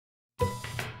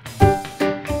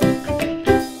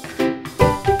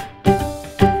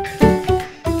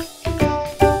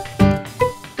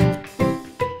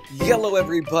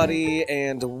everybody,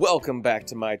 and welcome back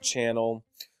to my channel.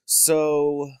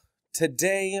 So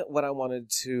today what I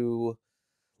wanted to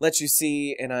let you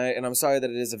see, and I'm sorry that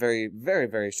it is a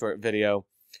very short video,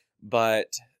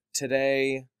 but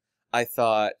today I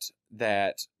thought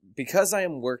that because I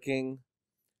am working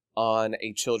on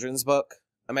a children's book,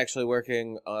 I'm actually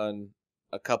working on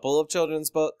a couple of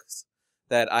children's books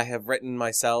that I have written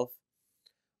myself.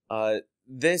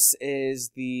 This is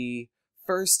the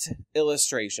first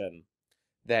illustration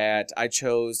that I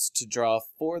chose to draw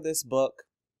for this book.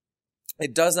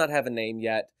 It does not have a name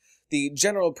yet. The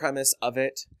general premise of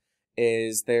it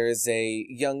is there's a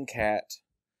young cat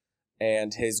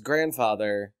and his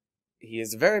grandfather. He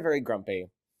is very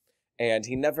grumpy, and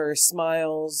he never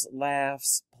smiles,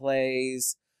 laughs,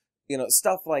 plays,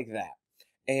 stuff like that.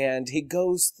 And he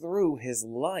goes through his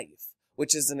life,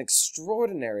 which is an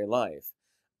extraordinary life,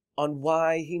 on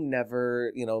why he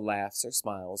never, laughs or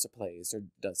smiles or plays or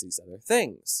does these other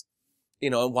things.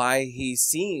 And why he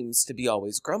seems to be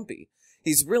always grumpy.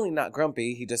 He's really not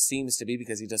grumpy, he just seems to be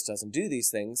because he just doesn't do these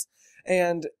things.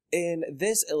 And in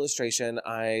this illustration,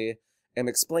 I am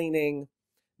explaining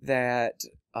that,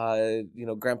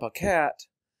 Grandpa Cat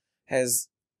was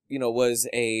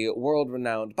a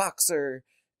world-renowned boxer,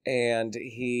 and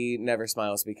he never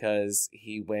smiles because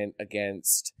he went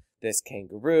against this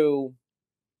kangaroo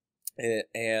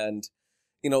and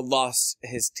lost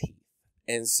his teeth,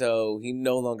 and so he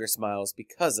no longer smiles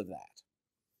because of that.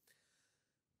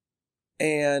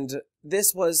 And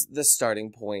this was the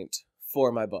starting point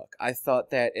for my book. I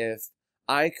thought that if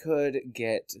I could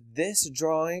get this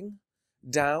drawing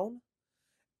down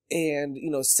and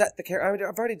set the character,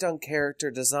 I've already done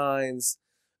character designs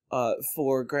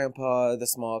for Grandpa, the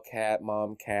small cat,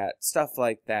 Mom Cat, stuff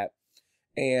like that,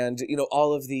 and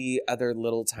all of the other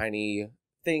little tiny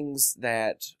things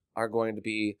that are going to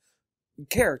be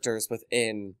characters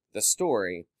within the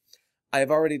story.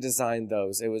 I've already designed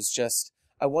those. It was just,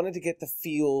 I wanted to get the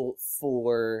feel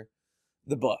for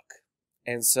the book.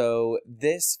 And so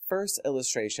this first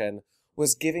illustration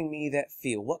was giving me that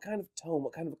feel. What kind of tone,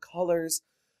 what kind of colors,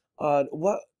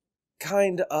 what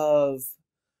kind of,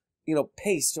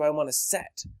 pace do I want to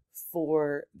set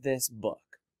for this book?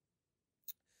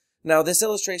 Now, this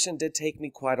illustration did take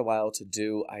me quite a while to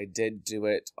do. I did do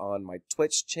it on my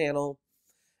Twitch channel,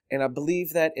 and I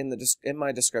believe that in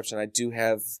my description I do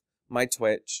have my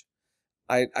Twitch.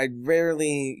 I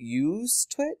rarely use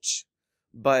Twitch,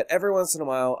 but every once in a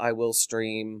while I will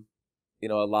stream, a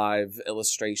live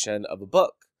illustration of a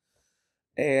book.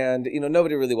 And,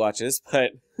 nobody really watches,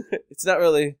 but it's not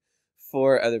really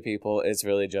for other people, it's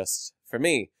really just for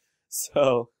me.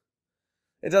 So,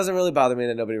 it doesn't really bother me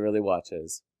that nobody really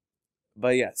watches.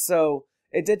 But yeah, so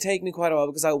it did take me quite a while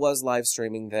because I was live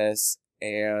streaming this,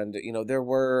 and, there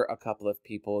were a couple of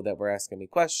people that were asking me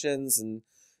questions, and,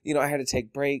 I had to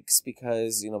take breaks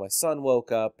because, my son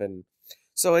woke up, and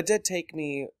so it did take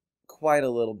me quite a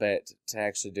little bit to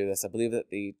actually do this. I believe that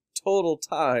the total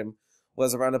time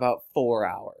was around about 4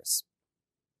 hours.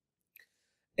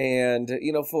 And,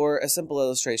 for a simple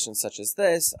illustration such as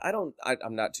this,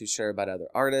 I'm not too sure about other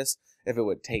artists, if it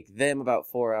would take them about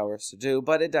 4 hours to do,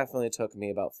 but it definitely took me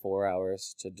about 4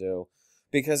 hours to do,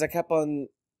 because I kept on,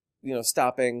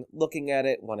 stopping, looking at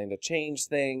it, wanting to change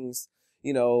things.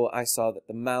 I saw that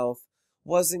the mouth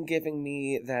wasn't giving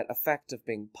me that effect of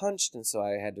being punched, and so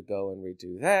I had to go and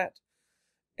redo that.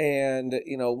 And,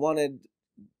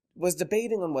 was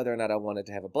debating on whether or not I wanted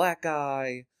to have a black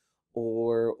eye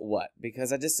or what,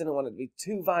 because I just didn't want it to be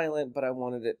too violent, but I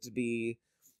wanted it to be,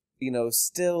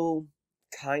 still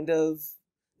kind of,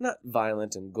 not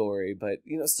violent and gory, but,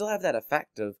 still have that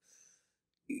effect of,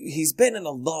 he's been in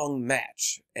a long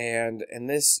match, and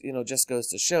this, just goes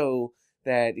to show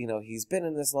that, he's been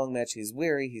in this long match, he's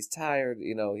weary, he's tired,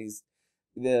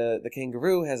 the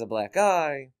kangaroo has a black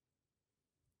eye.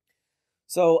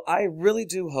 So I really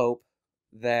do hope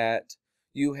that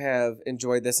you have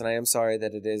enjoyed this, and I am sorry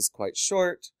that it is quite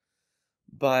short,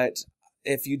 but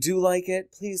if you do like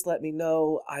it, please let me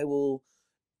know. I will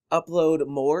upload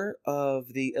more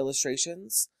of the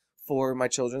illustrations for my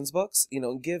children's books,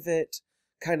 give it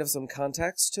kind of some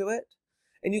context to it,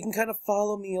 and you can kind of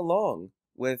follow me along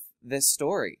with this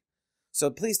story. So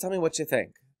please tell me what you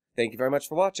think. Thank you very much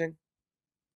for watching.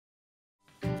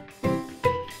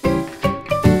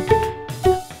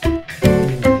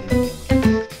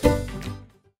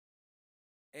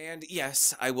 And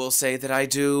yes, I will say that I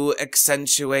do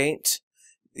accentuate,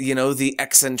 the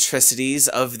eccentricities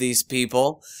of these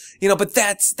people, but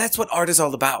that's what art is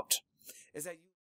all about. Is that